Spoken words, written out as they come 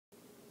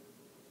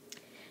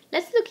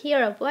Let's look here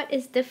at what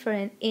is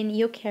different in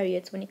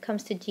eukaryotes when it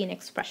comes to gene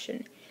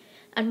expression.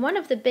 And one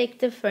of the big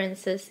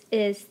differences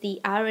is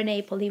the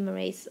RNA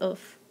polymerase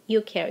of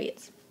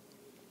eukaryotes.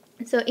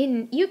 So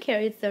in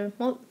eukaryotes, there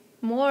are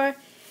more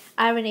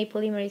RNA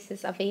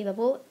polymerases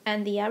available,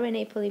 and the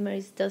RNA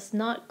polymerase does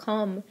not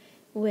come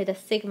with a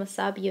sigma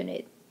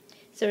subunit.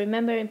 So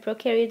remember, in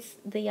prokaryotes,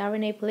 the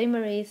RNA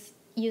polymerase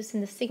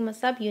using the sigma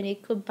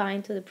subunit could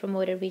bind to the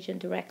promoter region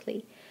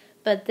directly.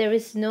 But there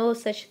is no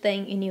such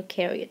thing in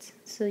eukaryotes.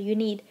 So you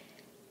need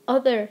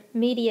other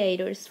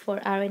mediators for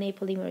RNA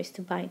polymerase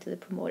to bind to the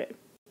promoter.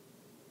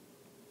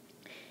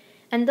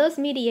 And those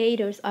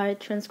mediators are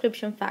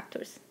transcription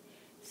factors.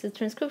 So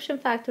transcription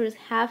factors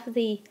have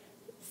the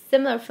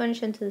similar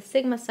function to the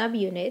sigma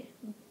subunit,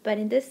 but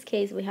in this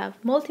case we have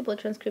multiple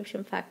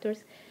transcription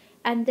factors,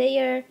 and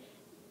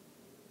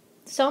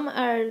some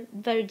are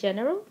very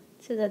general,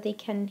 so that they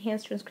can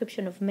enhance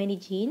transcription of many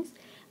genes,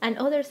 and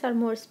others are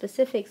more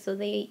specific, so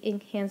they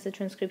enhance the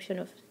transcription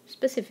of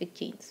specific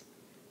genes.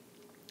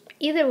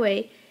 Either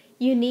way,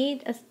 you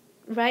need a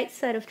right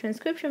set of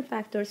transcription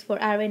factors for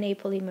RNA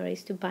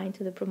polymerase to bind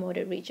to the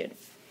promoter region.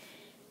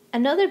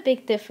 Another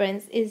big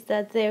difference is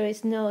that there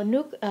is no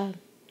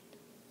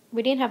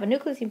we didn't have a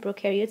nucleus in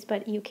prokaryotes,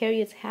 but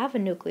eukaryotes have a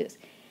nucleus.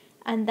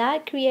 And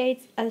that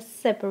creates a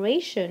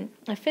separation,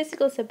 a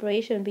physical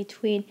separation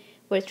between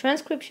where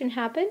transcription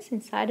happens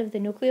inside of the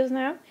nucleus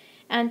now,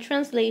 and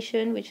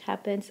translation, which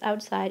happens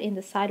outside in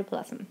the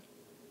cytoplasm.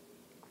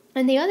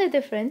 And the other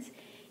difference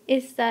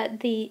is that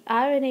the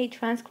RNA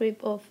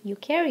transcript of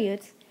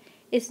eukaryotes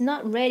is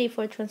not ready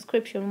for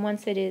transcription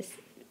once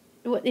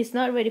it's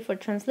not ready for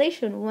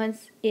translation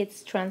once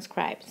it's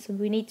transcribed. So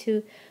we need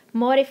to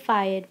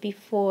modify it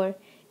before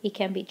it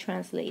can be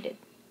translated.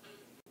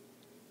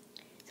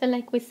 So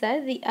like we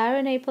said, the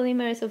RNA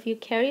polymerase of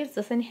eukaryotes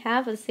doesn't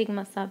have a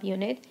sigma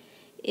subunit.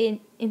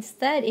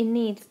 Instead, it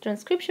needs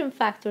transcription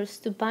factors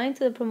to bind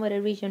to the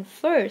promoter region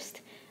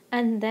first,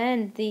 and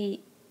then the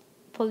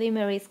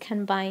polymerase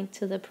can bind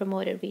to the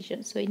promoter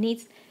region. So it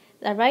needs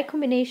the right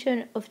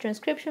combination of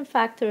transcription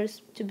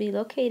factors to be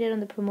located on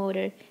the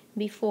promoter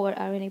before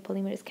RNA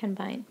polymerase can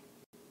bind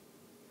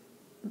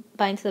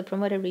to the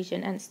promoter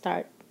region and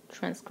start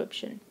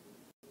transcription.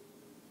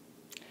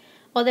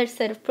 Other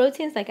set of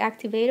proteins like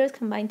activators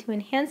combine to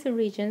enhance the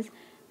regions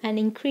and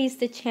increase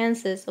the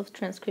chances of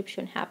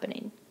transcription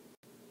happening.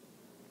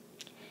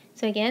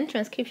 So again,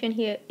 transcription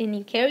here in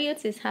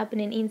eukaryotes is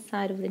happening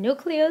inside of the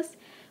nucleus.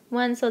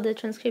 Once all the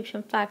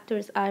transcription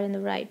factors are in the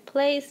right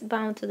place,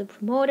 bound to the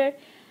promoter,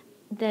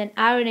 then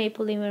RNA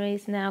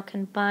polymerase now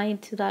can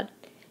bind to that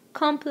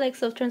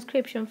complex of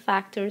transcription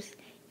factors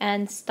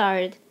and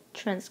start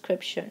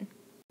transcription.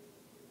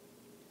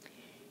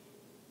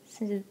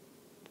 So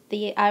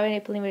the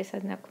RNA polymerase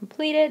has now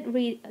completed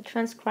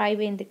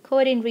transcribing the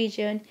coding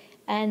region,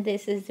 and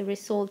this is the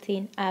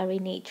resulting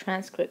RNA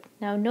transcript.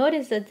 Now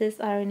notice that this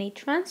RNA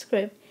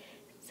transcript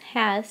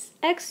has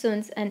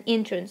exons and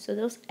introns. So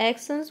those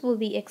exons will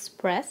be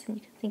expressed, and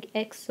you can think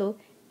exo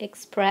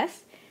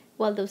express,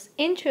 while those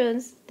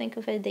introns, think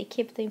of it, they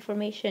keep the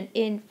information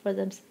in for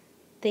them.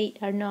 They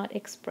are not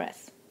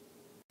expressed.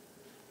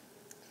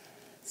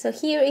 So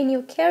here in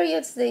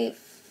eukaryotes, the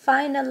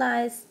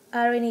finalized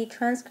RNA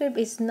transcript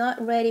is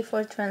not ready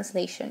for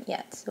translation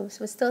yet. So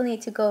we still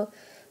need to go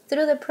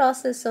through the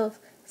process of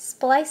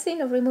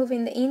splicing, of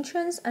removing the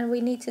introns, and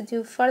we need to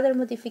do further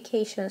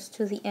modifications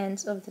to the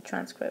ends of the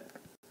transcript.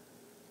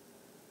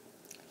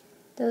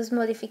 Those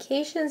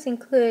modifications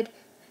include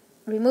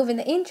removing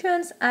the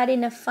introns,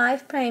 adding a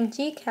 5'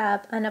 G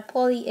cap and a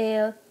poly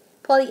A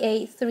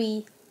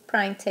 3'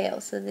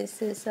 tail. So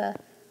this is a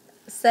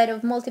set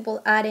of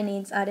multiple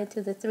adenines added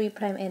to the 3'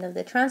 end of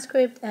the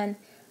transcript, and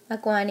a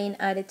guanine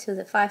added to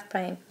the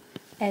 5'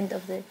 end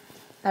of the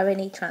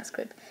RNA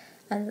transcript.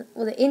 And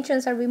the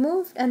introns are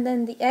removed, and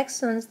then the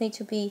exons need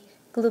to be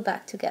glued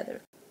back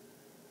together.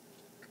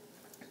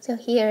 So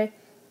here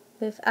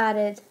we've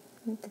added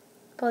the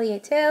poly A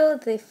tail,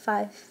 the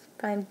 5'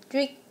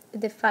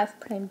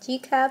 G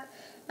cap,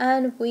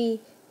 and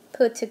we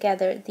put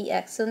together the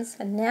exons,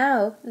 and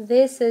now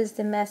this is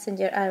the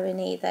messenger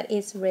RNA that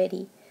is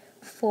ready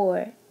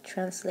for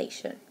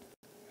translation.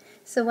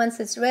 So once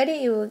it's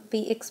ready, it will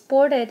be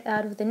exported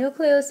out of the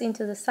nucleus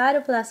into the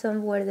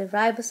cytoplasm where the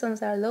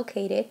ribosomes are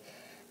located,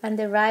 and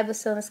the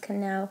ribosomes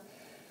can now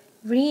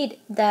read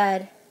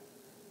that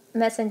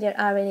messenger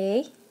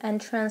RNA and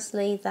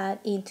translate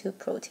that into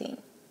protein.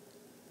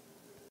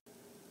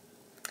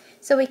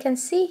 So we can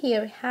see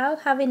here how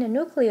having a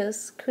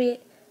nucleus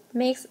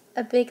makes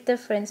a big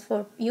difference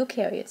for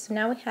eukaryotes. So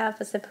now we have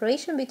a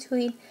separation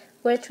between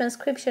where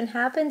transcription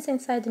happens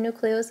inside the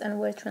nucleus and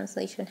where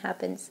translation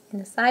happens in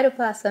the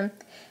cytoplasm,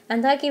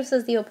 and that gives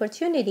us the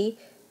opportunity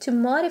to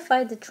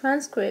modify the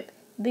transcript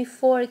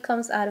before it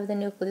comes out of the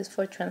nucleus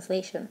for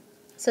translation.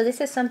 So this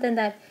is something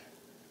that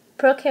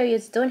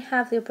prokaryotes don't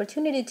have the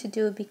opportunity to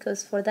do,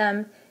 because for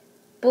them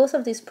both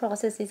of these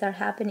processes are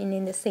happening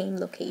in the same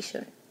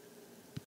location.